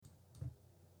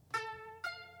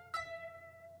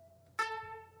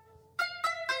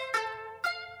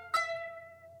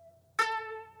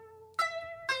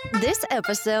This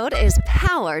episode is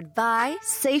powered by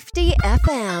Safety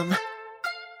FM.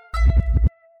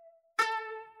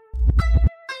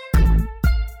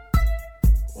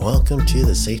 Welcome to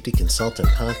the Safety Consultant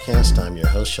Podcast. I'm your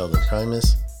host, Sheldon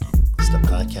Primus. It's the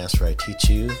podcast where I teach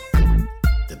you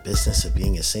the business of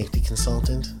being a safety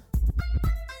consultant.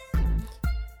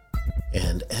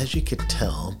 And as you could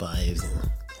tell by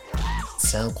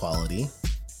sound quality,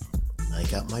 I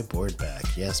got my board back.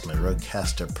 Yes, my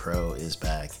Rodecaster Pro is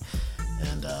back.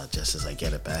 And just as I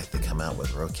get it back, they come out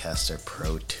with Rodecaster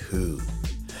Pro 2.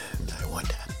 And I want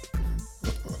that.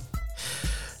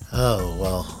 Oh,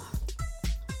 well.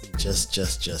 Just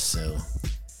so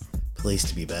pleased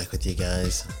to be back with you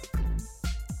guys.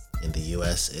 In the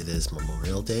US, it is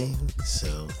Memorial Day,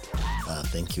 so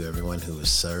thank you everyone who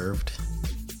has served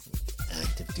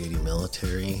active duty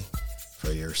military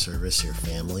for your service, your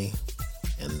family,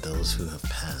 and those who have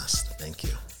passed. Thank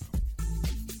you.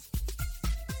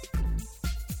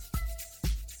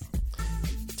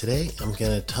 Today, I'm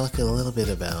going to talk a little bit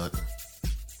about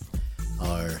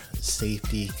our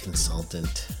Safety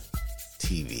Consultant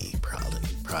TV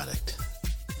product.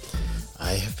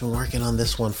 I have been working on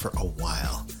this one for a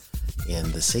while, and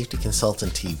the Safety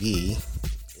Consultant TV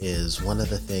is one of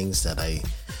the things that it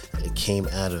came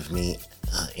out of me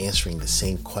answering the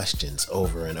same questions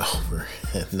over and over.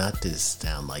 Not to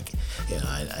sound like,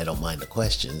 I don't mind the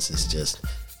questions. It's just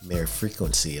mere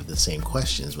frequency of the same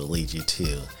questions will lead you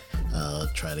to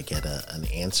try to get an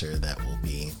answer that will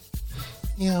be,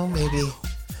 maybe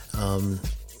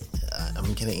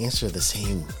I'm going to answer the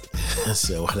same.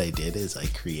 So what I did is I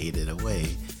created a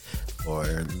way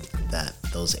for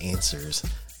those answers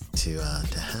to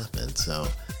happen. So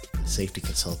Safety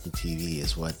Consultant TV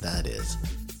is what that is.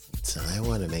 So I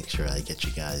want to make sure I get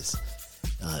you guys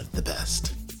the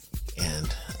best.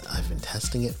 And I've been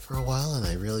testing it for a while, and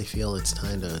I really feel it's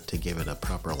time to give it a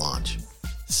proper launch.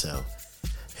 So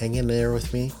hang in there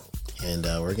with me, and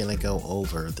we're going to go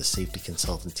over the Safety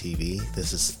Consultant TV.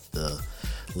 This is the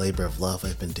labor of love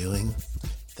I've been doing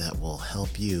that will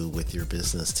help you with your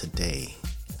business today.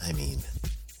 I mean,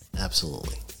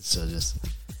 absolutely. So just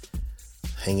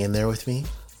hang in there with me,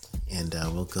 and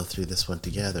we'll go through this one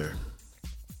together.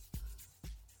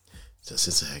 So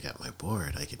since I got my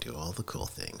board, I could do all the cool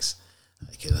things.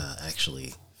 I could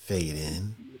actually fade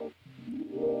in.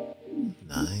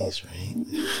 Nice, right?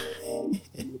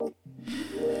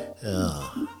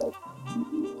 Oh,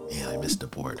 man, I missed the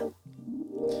board.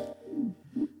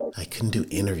 I couldn't do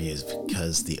interviews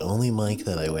because the only mic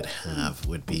that I would have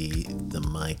would be the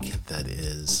mic that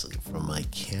is from my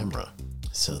camera.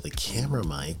 So the camera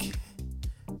mic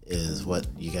is what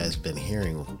you guys have been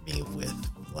hearing me with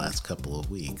the last couple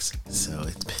of weeks. So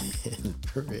it's been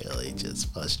really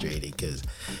just frustrating because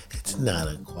it's not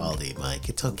a quality mic.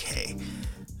 It's okay,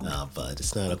 but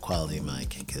it's not a quality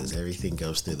mic because everything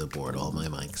goes through the board. All my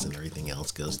mics and everything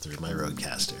else goes through my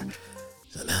Rodecaster.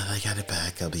 So now that I got it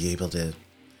back, I'll be able to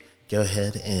go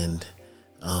ahead and,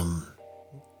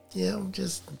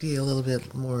 just be a little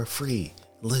bit more free,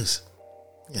 loose.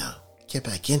 Get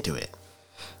back into it.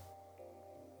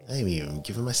 I'm even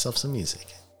giving myself some music.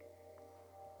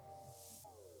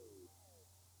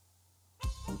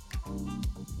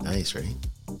 Nice, right?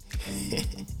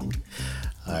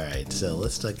 All right, so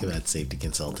let's talk about Safety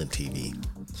Consultant TV.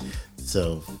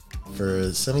 So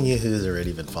for some of you who's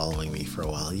already been following me for a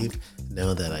while, you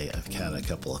know that I've had a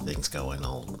couple of things going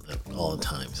all the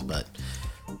times, but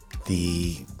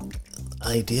the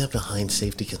idea behind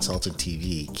Safety Consultant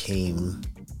TV came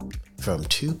from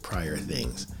two prior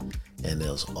things, and it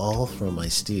was all from my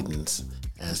students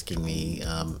asking me,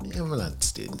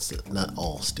 not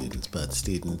all students, but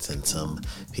students and some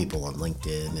people on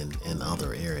LinkedIn and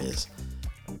other areas.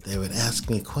 They would ask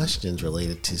me questions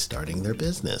related to starting their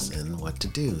business and what to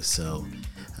do. So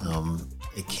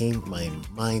my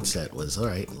mindset was, all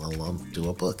right, I'll do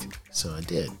a book. So I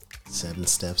did. 7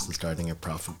 Steps to Starting a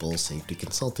Profitable Safety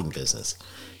Consulting Business.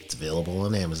 It's available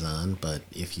on Amazon, but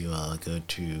if you go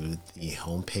to the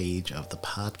homepage of the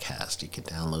podcast, you can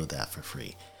download that for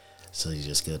free. So you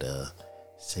just go to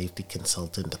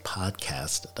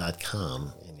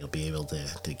safetyconsultantpodcast.com and you'll be able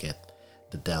to get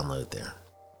the download there.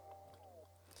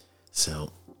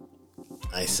 So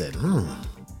I said,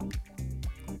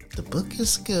 the book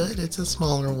is good. It's a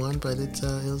smaller one, but it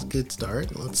was a good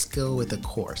start. Let's go with a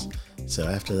course. So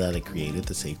after that, I created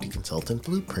the Safety Consultant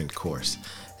Blueprint course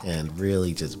and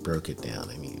really just broke it down.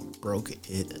 Broke it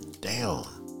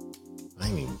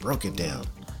down.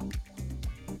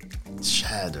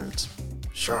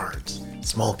 Shards,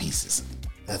 small pieces.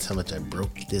 That's how much I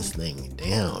broke this thing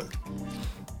down.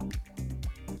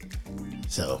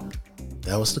 So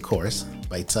that was the course.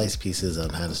 bite-sized pieces on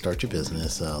how to start your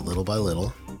business little by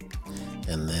little,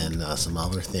 and then some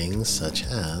other things such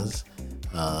as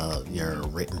your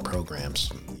written programs,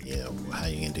 how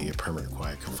you're going to do your permanent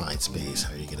required confined space,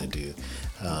 how you're going to do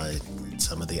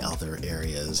some of the other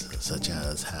areas such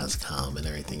as HAZCOM and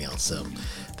everything else. So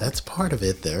that's part of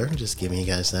it there, just giving you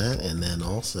guys that. And then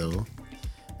also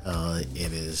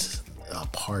it is a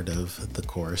part of the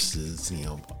course is,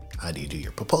 how do you do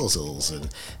your proposals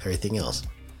and everything else.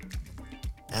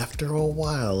 After a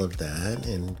while of that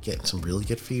and getting some really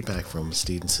good feedback from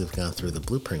students who've gone through the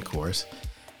Blueprint course,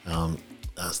 I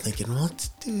was thinking, well, let's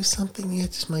do something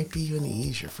that just might be even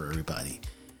easier for everybody.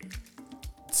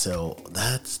 So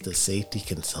that's the Safety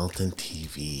Consultant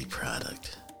TV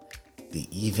product, the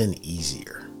Even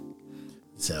Easier.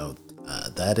 So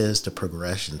that is the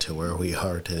progression to where we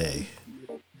are today.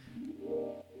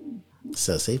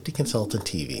 So Safety Consultant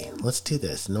TV, let's do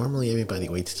this. Normally everybody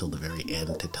waits till the very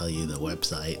end to tell you the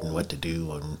website and what to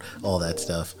do and all that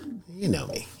stuff. You know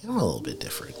me, I'm a little bit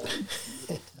different.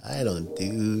 I don't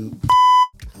do...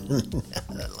 I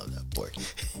love that word.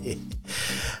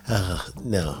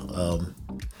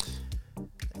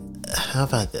 How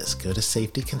about this? Go to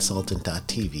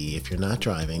safetyconsultant.tv. If you're not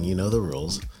driving, you know the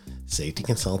rules.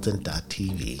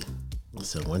 Safetyconsultant.tv.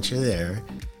 So once you're there,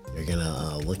 you're going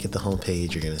to look at the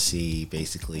homepage. You're going to see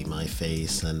basically my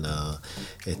face, and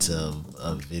it's a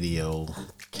video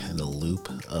kind of loop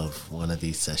of one of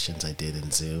these sessions I did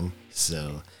in Zoom.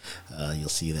 So you'll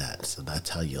see that. So that's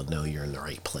how you'll know you're in the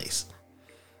right place.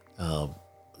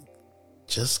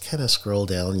 Just kind of scroll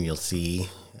down and you'll see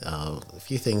a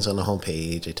few things on the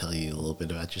homepage. I tell you a little bit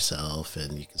about yourself,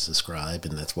 and you can subscribe,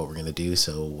 and that's what we're going to do.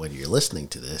 So when you're listening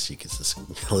to this, you can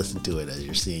listen to it as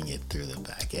you're seeing it through the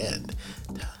back end.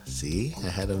 See, I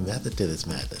had a method to this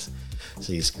madness.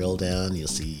 So you scroll down, you'll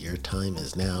see your time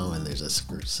is now, and there's a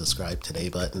subscribe today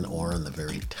button, or on the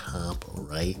very top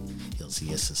right, you'll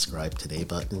see a subscribe today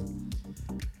button.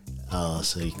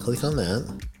 So you click on that.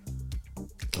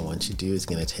 And once you do, it's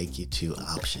going to take you to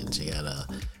options. You got a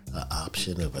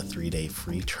option of a 3-day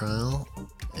free trial,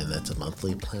 and that's a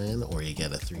monthly plan, or you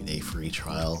get a 3-day free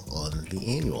trial on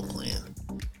the annual plan.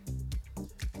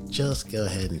 Just go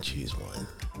ahead and choose one.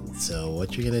 So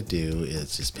what you're going to do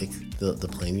is just pick the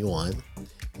plan you want,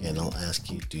 and I'll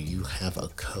ask you, do you have a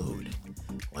code?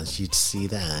 Once you see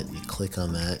that, you click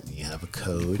on that, you have a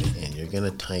code, and you're going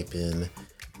to type in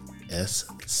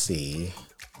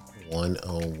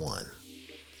SC101.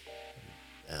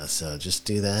 So just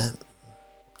do that.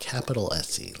 Capital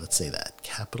SC, let's say that.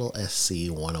 Capital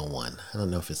SC 101. I don't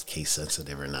know if it's case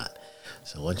sensitive or not.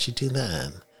 So once you do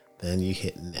that, then you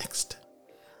hit next.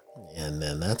 And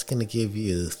then that's going to give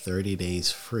you 30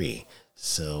 days free.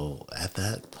 So at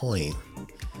that point,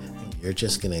 you're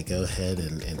just going to go ahead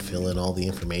and fill in all the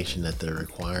information that they're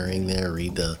requiring there.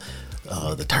 Read the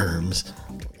terms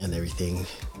and everything.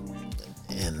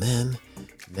 And then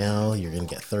now you're going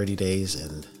to get 30 days,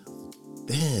 and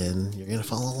then you're going to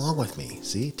follow along with me.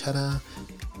 See? Ta-da!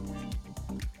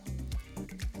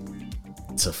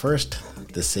 So first,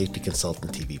 the Safety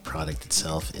Consultant TV product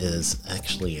itself is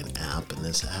actually an app, and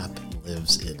this app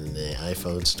lives in the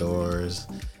iPhone stores,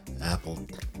 Apple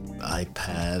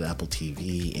iPad, Apple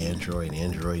TV, Android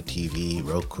TV,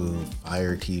 Roku,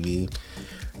 Fire TV.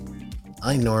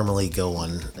 I normally go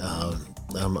on...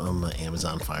 I'm an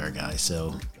Amazon Fire guy,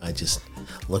 so I just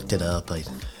looked it up. I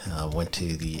went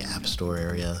to the App Store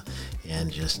area and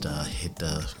just hit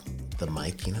the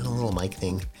mic, the little mic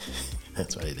thing.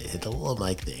 That's what I did. Hit the little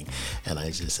mic thing, and I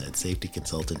just said Safety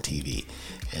Consultant TV,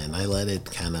 and I let it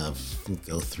kind of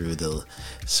go through the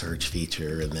search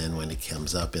feature, and then when it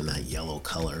comes up in that yellow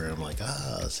color, I'm like,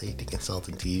 Safety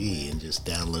Consultant TV, and just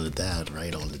download that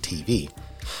right on the TV,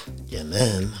 and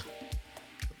then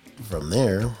from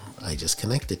there, I just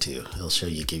connect it to. It'll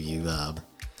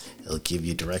give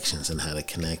you directions on how to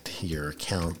connect your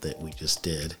account that we just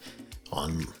did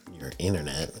on your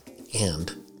internet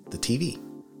and the TV.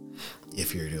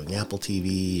 If you're doing Apple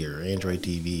TV or Android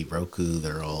TV, Roku,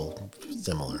 they're all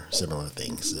similar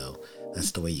things. So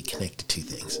that's the way you connect the two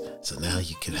things. So now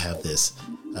you could have this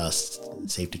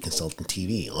Safety Consultant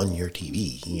TV on your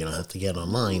TV. You don't have to get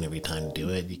online every time to do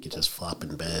it. You could just flop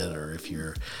in bed, or if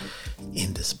you're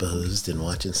indisposed and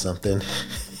watching something.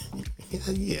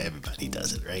 Yeah, everybody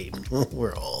does it, right?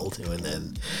 We're all doing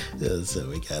that. So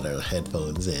we got our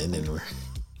headphones in and we're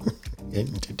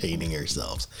entertaining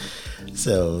ourselves.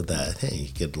 So that, hey,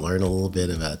 you could learn a little bit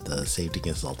about the Safety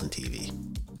Consultant TV.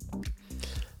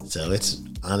 So it's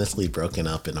honestly broken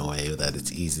up in a way that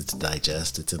it's easy to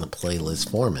digest. It's in a playlist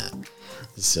format.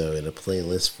 So in a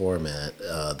playlist format,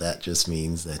 that just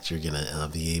means that you're going to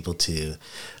be able to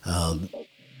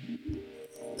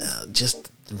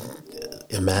just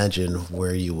imagine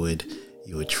where you would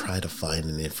try to find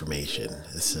an information.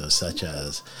 So such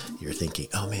as you're thinking,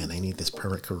 oh man, I need this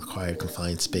permit required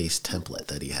confined space template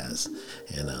that he has.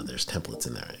 And there's templates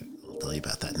in there. I'll tell you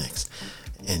about that next.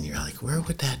 And you're like, where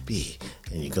would that be?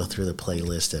 And you go through the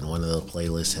playlist, and one of the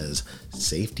playlists has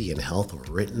safety and health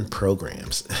written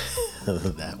programs.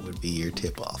 That would be your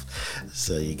tip-off.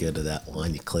 So you go to that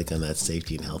one, you click on that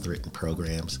safety and health written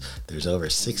programs. There's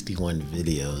over 61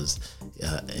 videos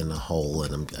in the whole,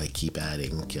 and I keep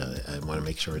adding. I want to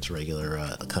make sure it's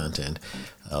regular content.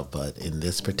 But in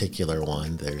this particular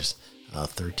one, there's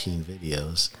 13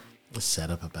 videos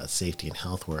set up about safety and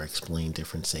health, where I explain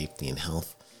different safety and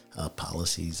health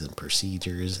policies and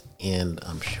procedures, and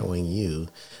I'm showing you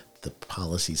the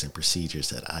policies and procedures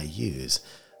that I use.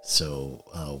 So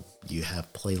you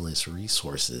have playlist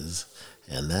resources,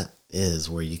 and that is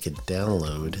where you can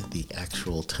download the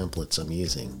actual templates I'm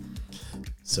using.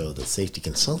 So the safety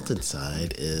consultant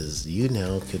side is you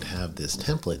now could have this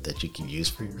template that you can use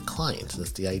for your clients.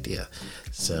 That's the idea.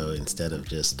 So instead of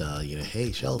just,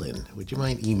 hey, Sheldon, would you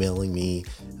mind emailing me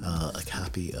a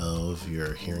copy of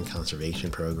your hearing conservation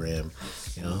program?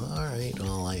 All right,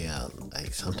 well, I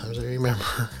sometimes I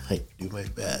remember, I do my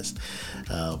best.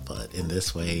 But in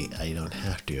this way, I don't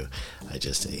have to. I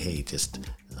just say, hey, just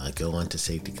go on to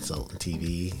Safety Consultant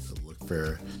TV, look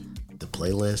for the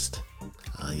playlist.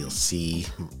 You'll see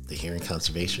the hearing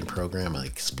conservation program. I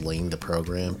explain the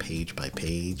program page by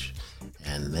page,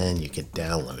 and then you can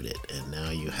download it, and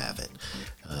now you have it,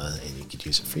 and you could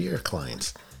use it for your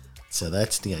clients. So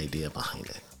that's the idea behind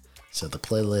it. So the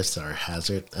playlists are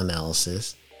hazard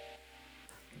analysis,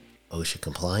 OSHA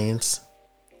compliance,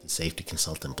 the safety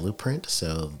consultant blueprint.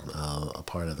 So a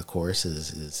part of the course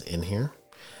is in here.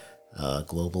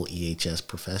 Global EHS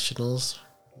professionals,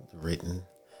 written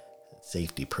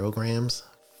safety programs,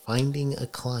 finding a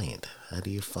client. How do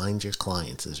you find your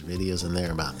clients? There's videos in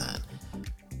there about that.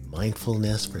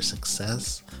 Mindfulness for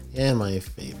success, and my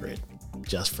favorite,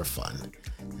 just for fun.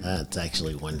 That's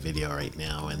actually one video right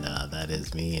now, and that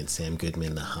is me and Sam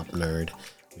Goodman, the Hop Nerd.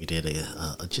 We did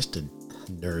just a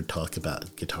nerd talk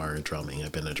about guitar and drumming.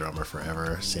 I've been a drummer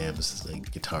forever. Sam's a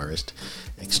guitarist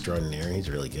extraordinary. He's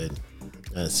really good.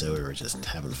 So we were just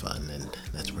having fun, and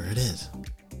that's where it is.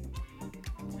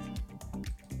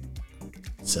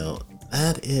 So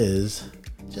that is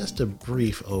just a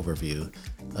brief overview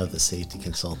of the Safety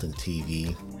Consultant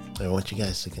TV. I want you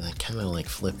guys to kind of like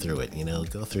flip through it,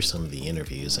 go through some of the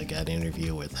interviews. I got an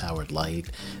interview with Howard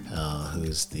Light,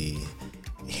 who's the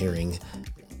hearing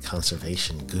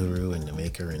conservation guru and the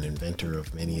maker and inventor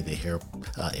of many of the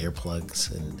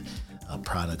earplugs and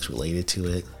products related to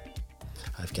it.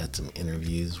 I've got some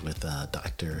interviews with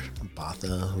Dr. Botha,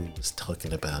 who was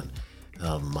talking about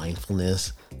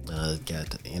mindfulness.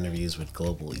 Got interviews with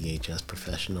global EHS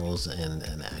professionals and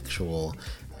an actual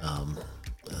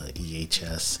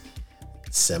EHS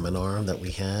seminar that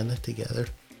we had together.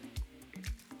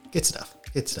 Good stuff.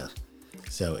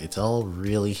 So it's all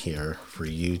really here for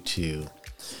you to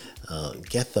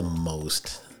get the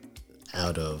most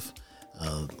out of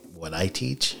what I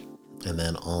teach, and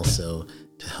then also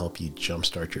to help you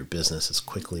jumpstart your business as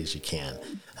quickly as you can.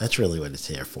 That's really what it's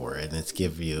here for. And it's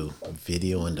give you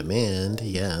video on demand,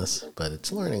 yes, but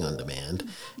it's learning on demand.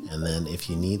 And then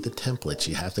if you need the templates,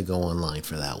 you have to go online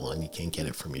for that one. You can't get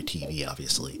it from your TV,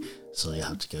 obviously. So you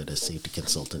have to go to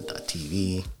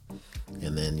safetyconsultant.tv,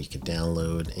 and then you can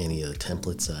download any of the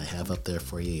templates that I have up there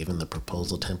for you, even the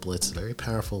proposal templates, very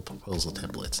powerful proposal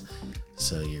templates.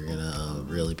 So you're going to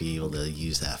really be able to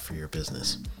use that for your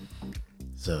business.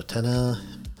 So ta-da,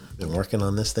 I've been working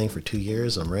on this thing for 2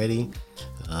 years. I'm ready.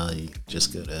 You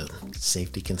just go to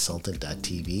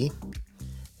safetyconsultant.tv,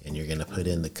 and you're going to put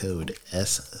in the code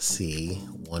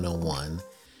SC101.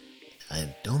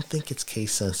 I don't think it's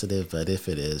case sensitive, but if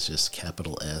it is, just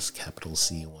capital S, capital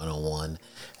C 101.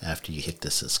 After you hit the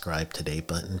subscribe today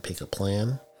button, pick a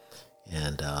plan,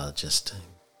 and just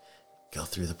go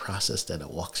through the process that it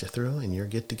walks you through, and you're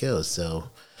good to go. So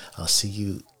I'll see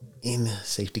you in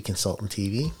Safety Consultant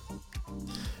TV.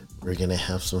 We're going to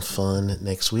have some fun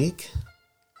next week,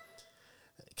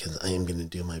 because I am going to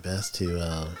do my best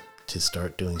to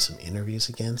start doing some interviews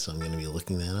again. So I'm going to be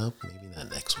looking that up. Maybe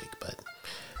not next week, but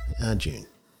June,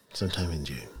 sometime in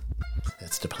June.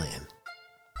 That's the plan.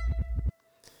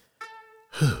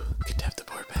 Whew, good to have the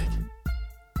board back.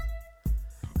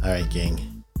 All right,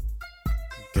 gang.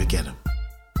 Go get them.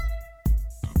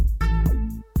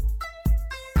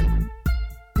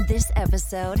 This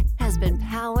episode has been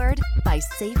powered by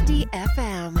Safety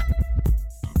FM.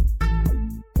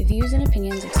 If you views and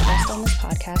opinions expressed on this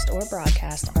podcast or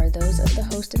broadcast are those of the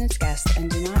host and its guests and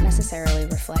do not necessarily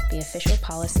reflect the official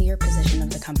policy or position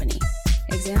of the company.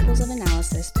 Examples of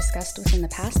analysis discussed within the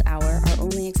past hour are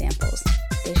only examples.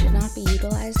 They should not be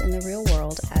utilized in the real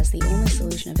world as the only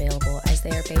solution available, as they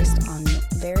are based on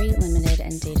very limited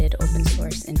and dated open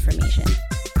source information.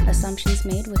 Assumptions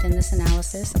made within this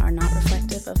analysis are not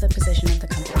reflective of the position of the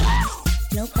company.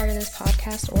 No part of this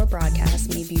podcast or broadcast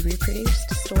may be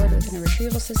reproduced, stored within a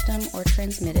retrieval system, or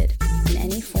transmitted in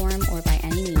any form or by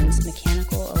any means,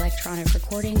 mechanical, electronic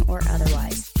recording, or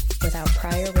otherwise, without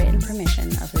prior written permission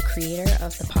of the creator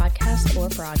of the podcast or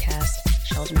broadcast,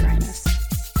 Sheldon Grimus.